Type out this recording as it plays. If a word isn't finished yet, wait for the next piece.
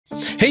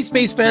Hey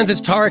Space fans,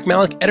 it's Tarek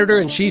Malik,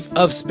 editor-in-chief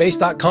of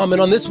Space.com,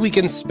 and on This Week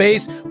in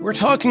Space, we're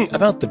talking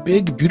about the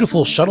big,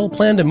 beautiful shuttle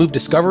plan to move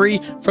Discovery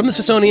from the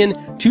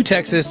Smithsonian to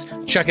Texas.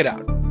 Check it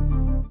out.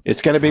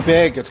 It's going to be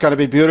big. It's going to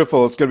be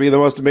beautiful. It's going to be the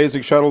most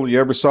amazing shuttle you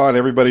ever saw, and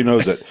everybody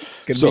knows it.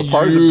 It's going to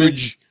be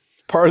huge.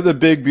 Part of the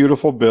big,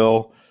 beautiful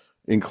bill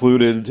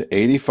included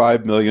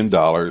 $85 million,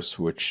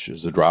 which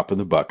is a drop in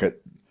the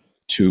bucket,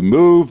 to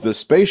move the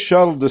Space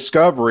Shuttle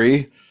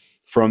Discovery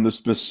from the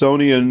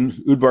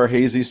Smithsonian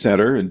Udvar-Hazy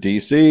Center in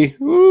D.C.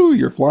 Ooh,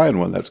 you're flying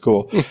one. That's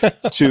cool. To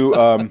too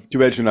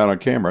bad you're not on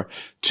camera.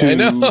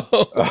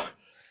 To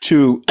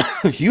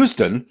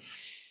Houston.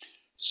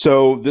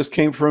 So this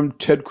came from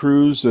Ted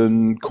Cruz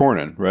and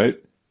Cornyn, right?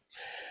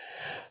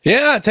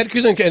 Yeah, Ted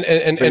Cruz and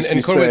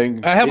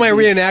Cornyn. I have my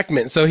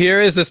reenactment. So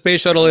here is the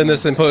space shuttle in the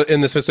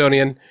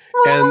Smithsonian,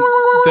 and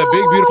the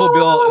big beautiful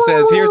bill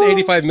says, "Here's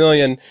 $85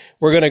 million.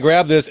 We're going to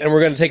grab this and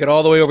we're going to take it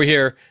all the way over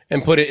here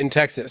and put it in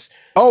Texas."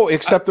 Oh,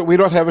 except that we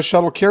don't have a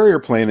shuttle carrier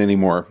plane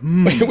anymore.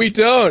 We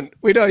don't.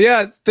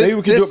 Yeah. Maybe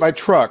we can do it by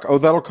truck. Oh,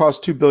 that'll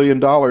cost $2 billion.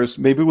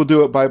 Maybe we'll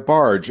do it by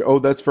barge. Oh,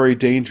 that's very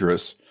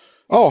dangerous.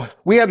 Oh,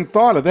 we hadn't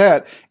thought of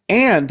that.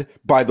 And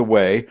by the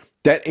way,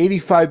 that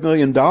 $85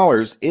 million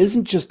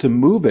isn't just to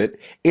move it,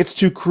 it's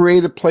to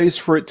create a place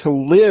for it to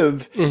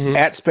live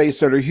at Space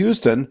Center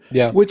Houston,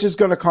 which is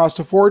going to cost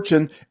a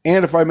fortune.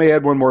 And if I may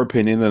add one more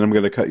opinion, then I'm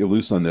going to cut you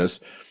loose on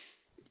this.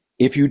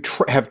 If you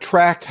have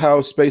tracked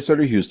how Space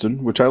Center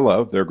Houston, which I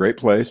love, they're a great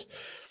place,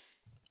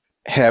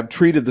 have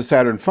treated the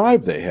Saturn V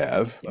they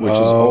have, which is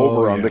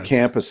over on the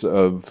campus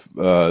of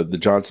the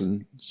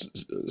Johnson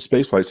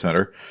Space Flight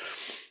Center,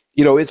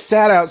 you know, it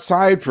sat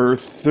outside for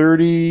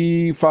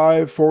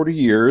 35, 40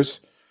 years,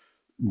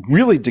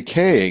 really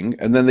decaying,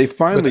 and then they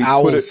finally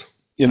put it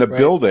in a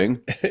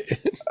building,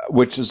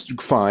 which is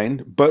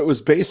fine. But it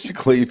was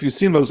basically, if you've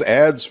seen those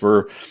ads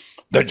for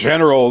the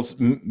General's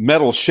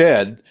metal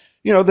shed,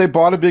 you know, they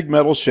bought a big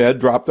metal shed,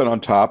 dropped it on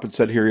top, and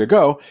said, "Here you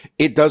go."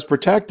 It does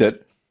protect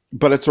it,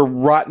 but it's a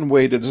rotten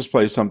way to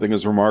display something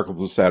as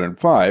remarkable as Saturn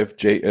V.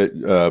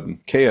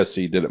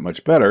 KSC did it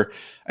much better.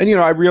 And, you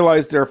know, I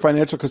realize there are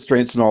financial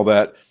constraints and all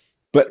that.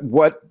 But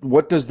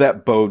what does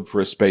that bode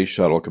for a space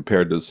shuttle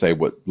compared to, say,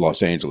 what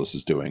Los Angeles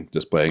is doing,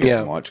 displaying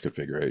a launch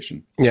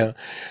configuration? Yeah.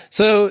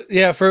 So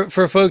yeah,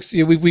 for folks,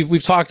 you know,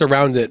 we've talked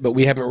around it, but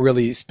we haven't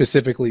really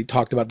specifically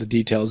talked about the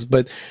details.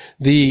 But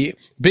the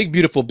big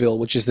beautiful bill,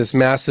 which is this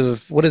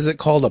massive, what is it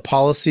called, a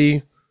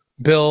policy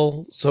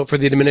bill? So for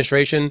the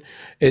administration,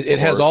 it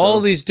has all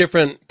these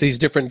different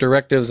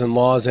directives and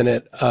laws in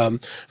it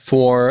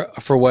for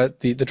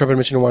what the Trump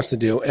administration wants to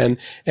do, and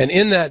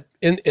in that,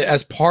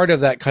 as part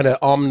of that kind of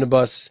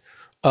omnibus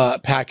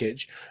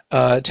package,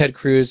 Ted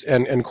Cruz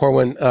and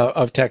Corwin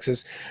of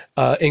Texas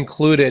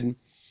included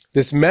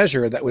this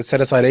measure that would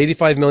set aside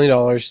 $85 million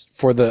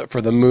for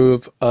the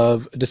move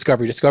of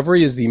Discovery.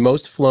 Discovery is the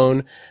most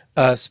flown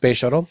space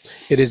shuttle.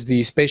 It is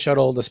the space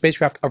shuttle, the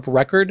spacecraft of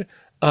record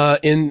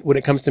when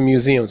it comes to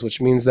museums, which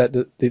means that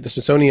the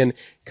Smithsonian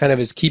kind of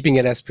is keeping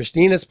it as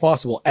pristine as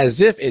possible, as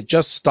if it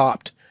just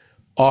stopped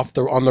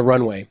on the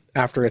runway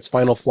after its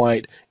final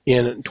flight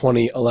in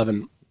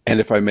 2011. And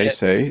if I may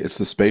say, it's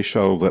the space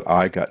shuttle that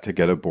I got to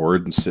get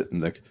aboard and sit in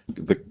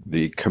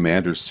the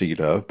commander's seat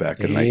of back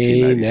in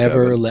 1997. They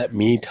never let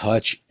me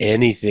touch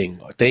anything.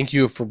 Thank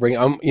you for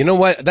bringing. You know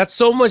what? That's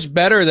so much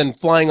better than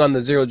flying on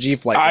the zero-G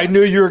flight. I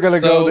knew you were going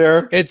to go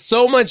there. It's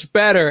so much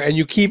better, and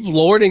you keep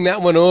lording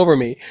that one over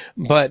me.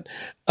 But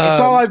that's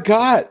all I've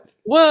got.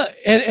 Well,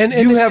 and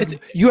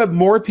you have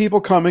more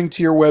people coming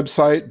to your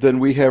website than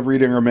we have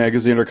reading our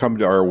magazine or coming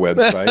to our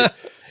website.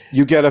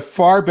 You get a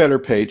far better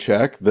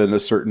paycheck than a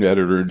certain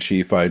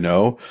editor-in-chief I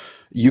know.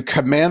 You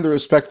command the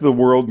respect of the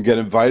world and get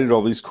invited to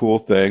all these cool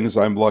things.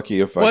 I'm lucky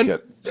if I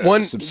get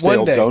some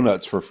stale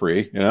donuts for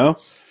free, you know?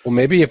 Well,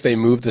 maybe if they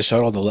move the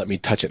shuttle, they'll let me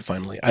touch it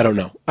finally. I don't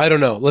know.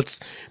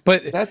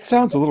 But that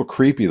sounds a little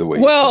creepy the way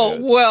you said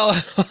it. Well,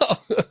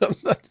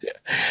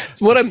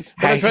 what I'm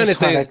trying to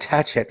say is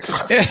touch it.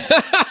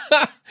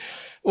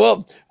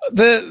 Well,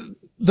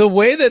 the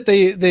way that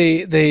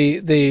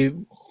they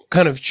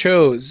kind of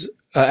chose,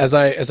 as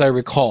I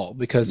recall,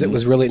 because it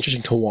was really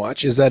interesting to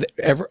watch, is that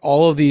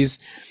all of these,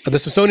 the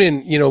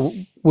Smithsonian, you know,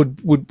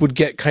 would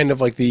get kind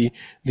of like the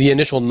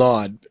initial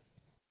nod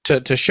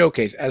to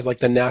showcase as like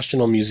the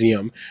national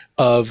museum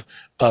of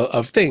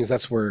things.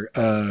 That's where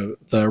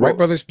the Wright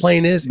brothers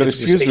plane is. But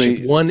excuse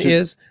me, One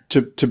is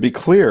to be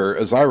clear,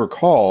 as I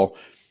recall,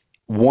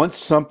 once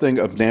something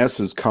of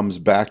NASA's comes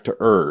back to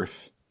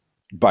Earth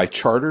by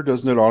charter,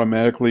 doesn't it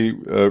automatically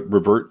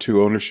revert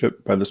to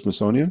ownership by the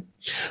Smithsonian?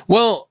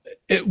 Well,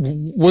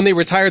 when they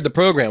retired the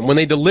program, when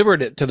they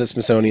delivered it to the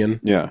Smithsonian,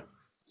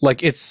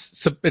 like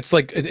it's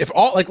like if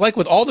all like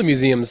with all the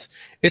museums,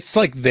 it's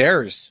like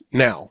theirs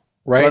now,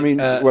 right? I mean,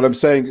 what I'm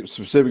saying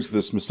specific to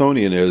the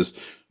Smithsonian is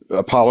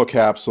Apollo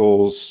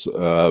capsules,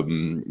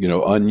 you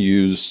know,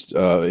 unused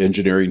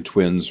engineering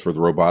twins for the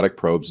robotic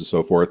probes and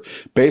so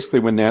forth. Basically,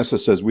 when NASA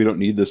says we don't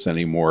need this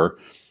anymore,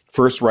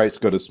 first rights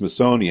go to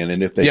Smithsonian,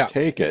 and if they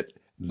take it,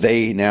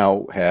 they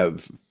now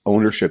have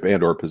ownership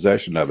and or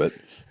possession of it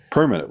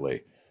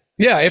permanently.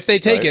 Yeah, if they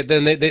take right? it,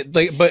 then they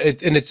like, but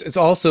it's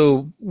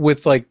also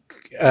with like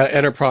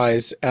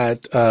Enterprise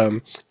at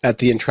the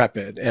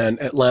Intrepid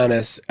and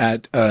Atlantis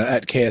at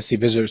KSC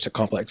Visitors to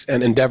Complex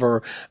and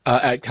Endeavor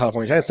at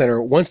California Science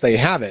Center. Once they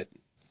have it,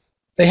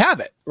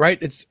 right?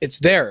 It's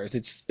theirs.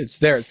 It's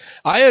theirs.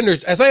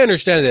 As I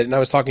understand it, and I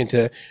was talking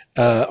to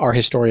our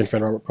historian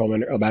friend Robert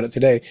Perlman about it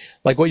today.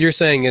 Like what you're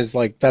saying is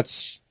like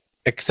that's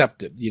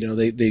accepted. You know,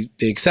 they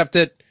accept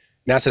it.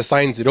 NASA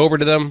signs it over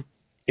to them.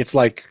 It's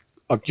like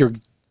you're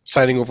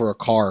signing over a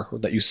car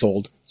that you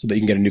sold so that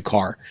you can get a new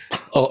car.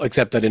 Oh,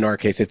 except that in our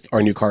case,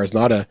 our new car is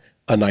not a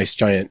nice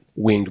giant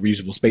winged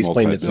reusable space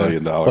plane. It's a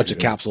bunch of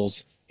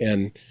capsules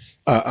and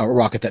a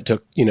rocket that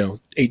took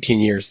 18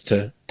 years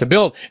to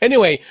build.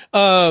 Anyway,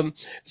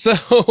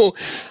 so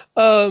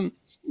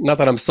not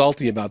that I'm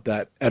salty about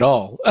that at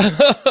all.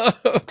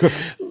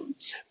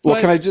 Well,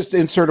 can I just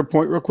insert a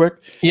point real quick?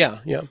 Yeah.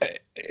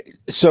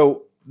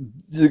 So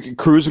the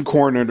Cruz and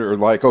Cornyn are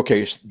like,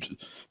 okay,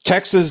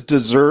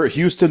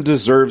 Houston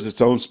deserves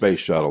its own space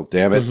shuttle.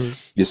 Damn it. Mm-hmm.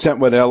 You sent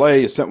one to LA,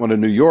 you sent one to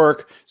New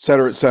York, et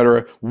cetera, et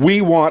cetera.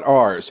 We want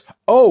ours.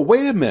 Oh,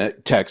 wait a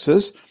minute,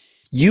 Texas.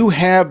 You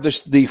have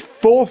the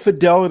full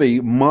fidelity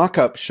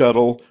mock-up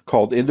shuttle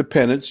called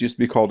Independence, used to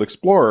be called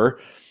Explorer,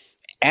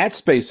 at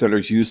Space Center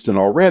Houston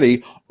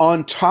already,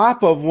 on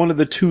top of one of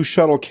the two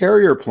shuttle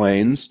carrier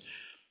planes.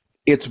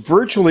 It's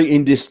virtually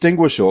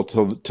indistinguishable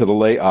to the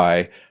lay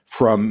eye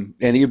from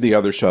any of the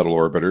other shuttle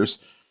orbiters.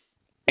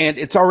 And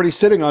it's already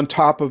sitting on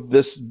top of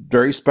this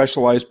very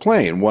specialized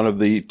plane, one of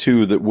the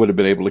two that would have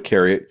been able to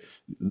carry it,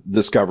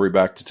 Discovery,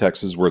 back to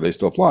Texas where they're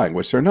still flying,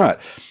 which they're not.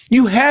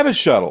 You have a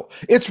shuttle.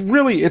 It's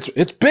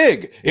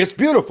big. It's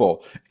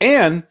beautiful.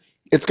 And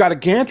it's got a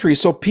gantry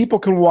so people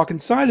can walk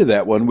inside of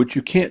that one, which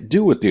you can't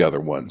do with the other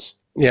ones.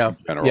 Yeah.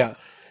 Yeah.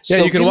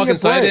 So you can walk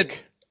inside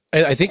it.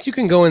 I think you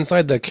can go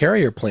inside the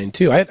carrier plane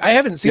too. I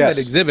haven't seen that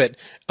exhibit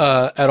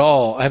at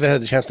all. I haven't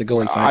had the chance to go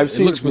inside. I've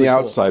seen it from the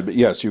outside, but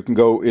yes, you can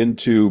go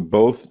into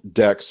both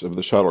decks of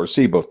the shuttle or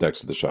see both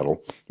decks of the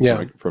shuttle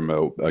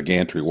from a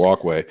gantry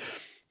walkway,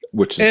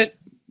 which is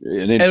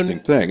an interesting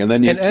thing. And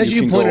then you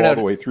can go all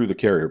the way through the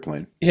carrier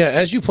plane. Yeah,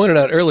 as you pointed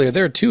out earlier,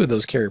 there are two of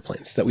those carrier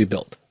planes that we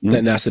built,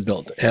 that NASA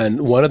built.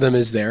 And one of them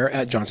is there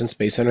at Johnson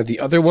Space Center. The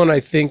other one,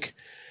 I think,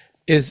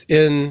 is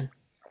in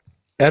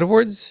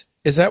Edwards.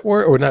 Is that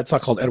where, or not? It's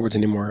not called Edwards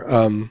anymore.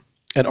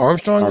 At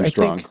Armstrong, I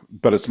think.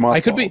 But it's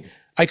mothballed.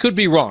 I could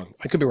be wrong.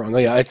 Oh,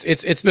 yeah,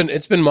 it's been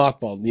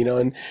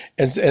mothballed,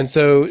 and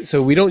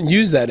so we don't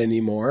use that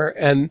anymore.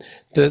 And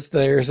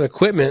there's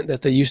equipment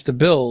that they used to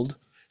build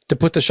to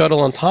put the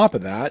shuttle on top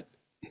of that.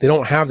 They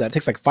don't have that. It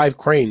takes like 5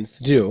 cranes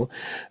to do,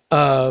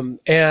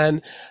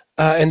 and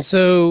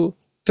so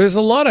there's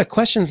a lot of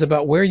questions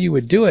about where you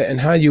would do it and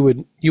how you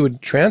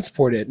would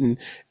transport it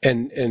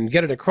and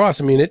get it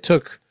across. I mean, it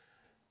took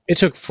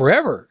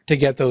forever to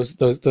get those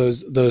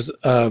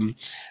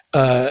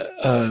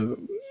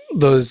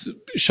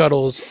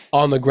shuttles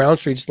on the ground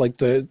streets,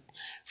 like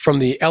from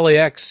the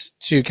LAX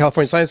to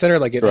California Science Center.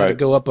 Like it had to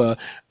go up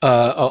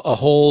a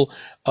whole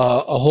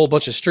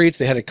bunch of streets.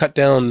 They had to cut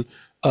down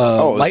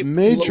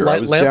major. I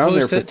was down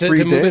there for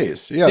 3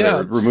 days.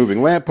 They're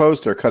removing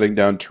lampposts. They're cutting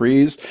down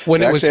trees.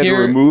 When it was here, had to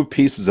remove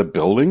pieces of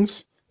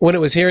buildings. When it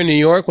was here in New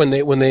York, when they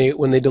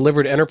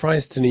delivered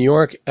Enterprise to New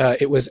York,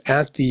 it was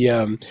at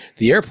the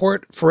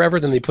airport forever.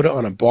 Then they put it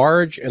on a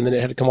barge, and then it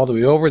had to come all the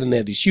way over. Then they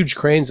had these huge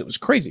cranes. It was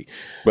crazy.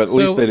 But at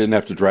least they didn't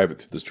have to drive it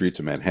through the streets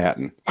of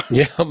Manhattan.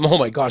 Yeah. Oh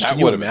my gosh. Can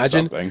you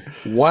imagine?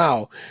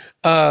 Wow.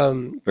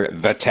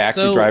 The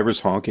taxi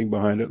drivers honking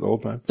behind it the whole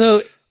time.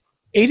 So,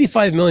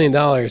 $85 million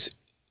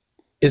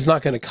is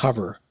not going to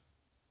cover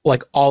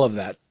like all of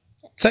that.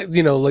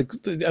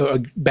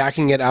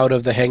 Backing it out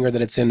of the hangar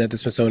that it's in at the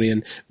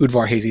Smithsonian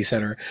Udvar-Hazy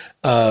Center,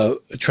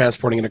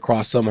 transporting it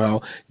across somehow,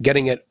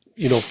 getting it,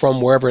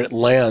 from wherever it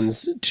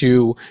lands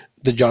to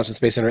the Johnson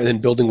Space Center, and then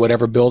building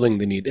whatever building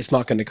they need. It's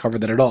not going to cover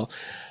that at all.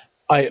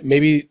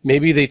 Maybe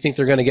they think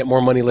they're going to get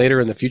more money later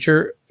in the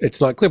future.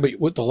 It's not clear,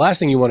 but the last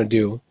thing you want to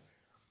do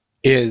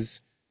is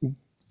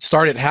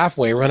start it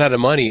halfway, run out of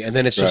money, and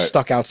then it's just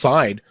stuck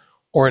outside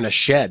or in a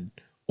shed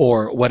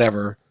or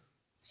whatever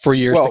for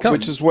years to come.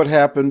 Which is what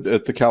happened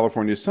at the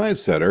California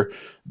Science Center.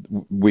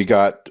 We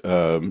got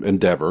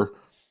Endeavor.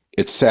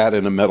 It sat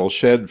in a metal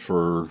shed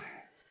for,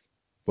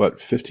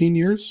 15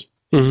 years?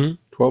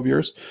 12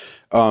 years?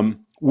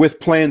 With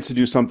plans to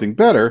do something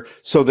better.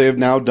 So they have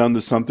now done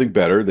something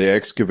better. They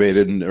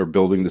excavated and are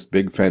building this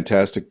big,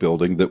 fantastic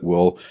building that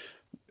will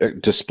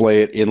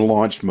display it in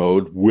launch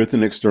mode with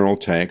an external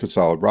tank and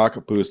solid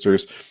rocket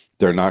boosters.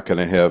 They're not going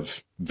to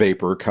have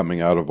vapor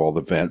coming out of all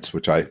the vents,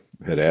 which I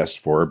had asked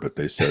for, but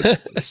they said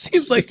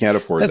can't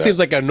afford that. That seems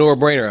like a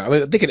no-brainer. I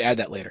mean, they could add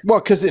that later. Well,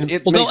 because it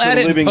makes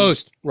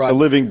it a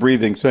living,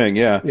 breathing thing.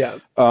 Yeah.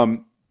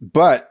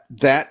 But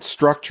that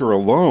structure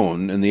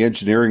alone and the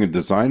engineering and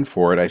design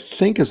for it, I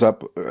think, is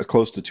up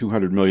close to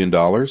 $200 million.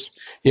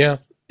 Yeah.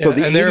 So Yeah,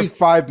 the and they're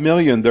 85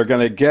 million they're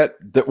going to get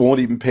that won't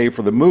even pay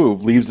for the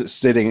move leaves it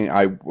sitting,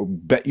 I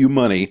bet you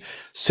money,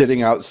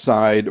 sitting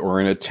outside or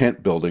in a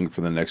tent building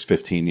for the next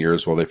 15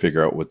 years while they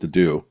figure out what to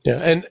do. yeah,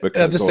 and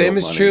Because the oil same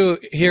is money true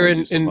can here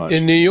only do so in much.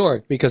 New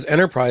York because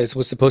Enterprise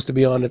was supposed to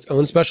be on its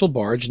own special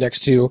barge next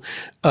to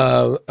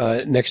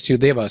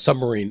they have a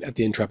submarine at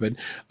the Intrepid,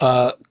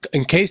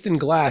 encased in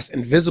glass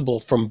and visible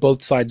from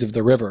both sides of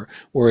the river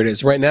where it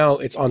is right now.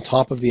 It's on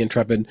top of the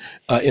Intrepid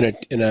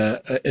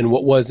in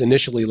what was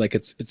initially like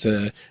it's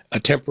a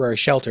temporary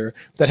shelter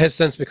that has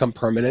since become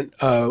permanent.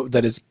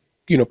 That is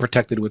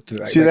protected with See,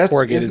 like that's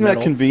corrugated isn't that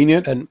metal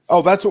convenient? and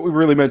Oh, that's what we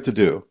really meant to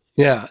do.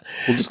 yeah.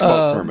 We'll just call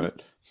it Um,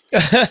 permanent.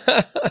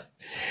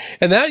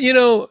 and that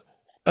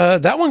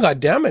that one got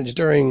damaged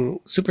during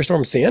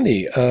Superstorm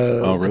Sandy.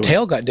 Oh, The really?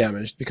 tail got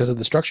damaged because of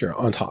the structure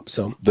on top.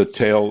 So The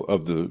tail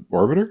of the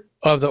orbiter?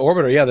 of the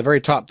orbiter, yeah, the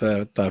very top,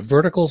 the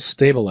vertical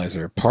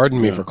stabilizer.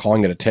 Pardon me Yeah. for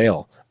calling it a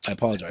tail. I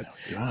apologize.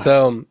 God.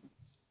 So,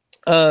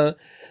 uh,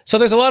 so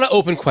there's a lot of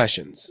open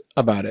questions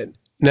about it.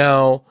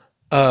 Now,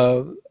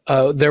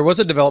 there was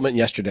a development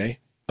yesterday,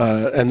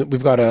 and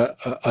we've got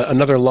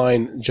another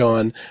line,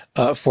 John,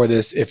 for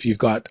this. If you've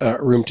got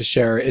room to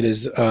share, it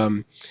is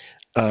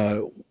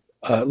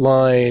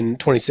line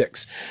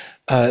 26.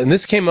 And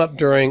this came up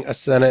during a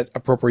Senate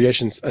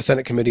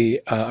committee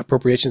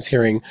appropriations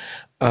hearing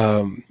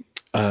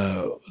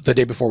the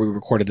day before we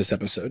recorded this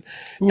episode.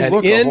 Ooh, And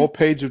look, a whole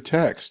page of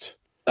text.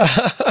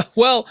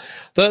 well,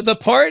 the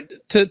part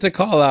to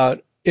call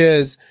out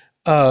is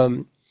I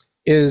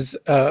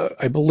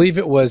believe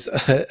it was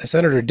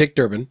Senator Dick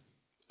Durbin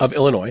of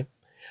Illinois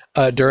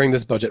during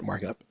this budget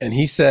markup, and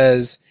he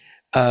says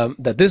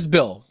that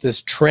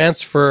this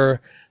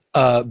transfer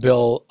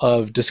bill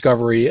of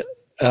Discovery,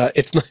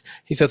 it's not.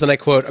 He says, and I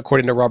quote,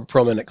 according to Robert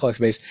Perlman at Collect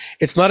Space,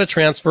 it's not a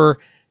transfer.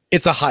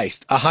 It's a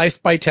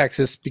heist by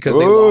Texas because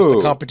they lost the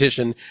Ooh.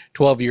 competition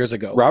 12 years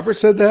ago. Robert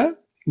said that?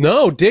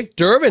 No, Dick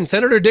Durbin,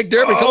 Senator Dick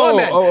Durbin. Come on,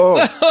 man.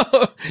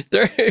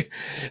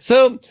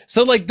 So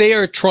like they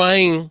are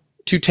trying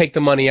to take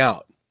the money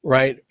out,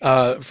 right?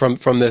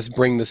 From this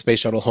Bring the Space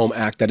Shuttle Home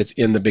Act that is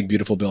in the big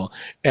beautiful bill,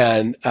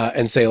 and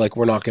say like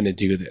we're not going to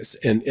do this,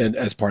 and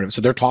as part of it.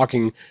 So they're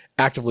talking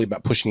actively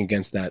about pushing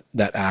against that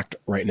act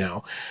right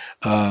now.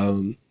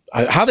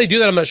 How they do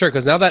that, I'm not sure,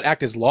 because now that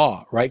act is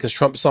law, right? Because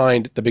Trump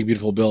signed the big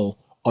beautiful bill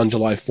on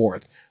July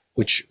 4th,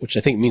 which I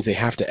think means they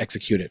have to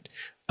execute it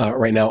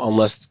right now,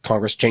 unless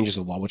Congress changes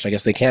the law, which I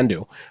guess they can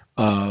do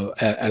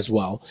as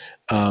well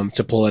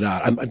to pull it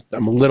out. I'm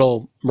a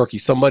little murky.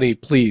 Somebody,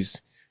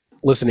 please,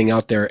 listening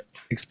out there,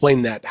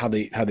 explain that how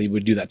they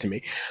would do that to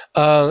me.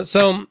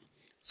 So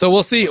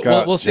we'll see.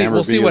 We'll see.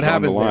 We'll see what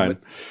happens there.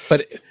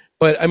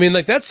 But I mean,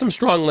 like that's some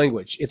strong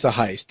language. It's a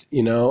heist,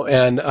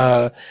 and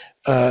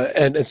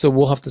so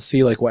we'll have to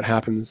see like what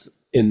happens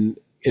in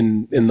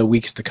the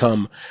weeks to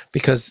come,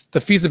 because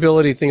the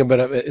feasibility thing about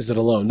it is it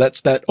alone.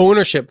 That's that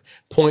ownership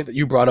point that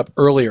you brought up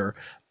earlier.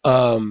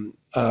 Could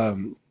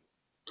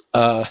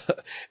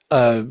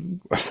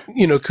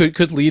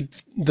lead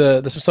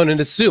the Smithsonian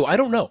to sue. I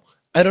don't know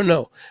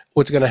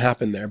what's going to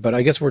happen there, but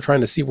I guess we're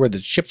trying to see where the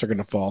chips are going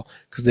to fall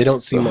because they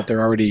don't seem that they're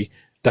already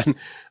done.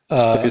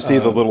 So you see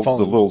the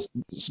little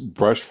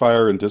brush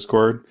fire in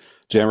Discord.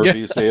 Jammer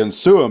B saying,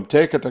 "Sue him,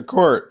 take it to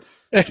court."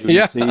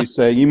 Yeah. See,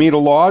 say, "You mean a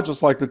law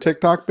just like the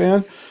TikTok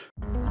ban?"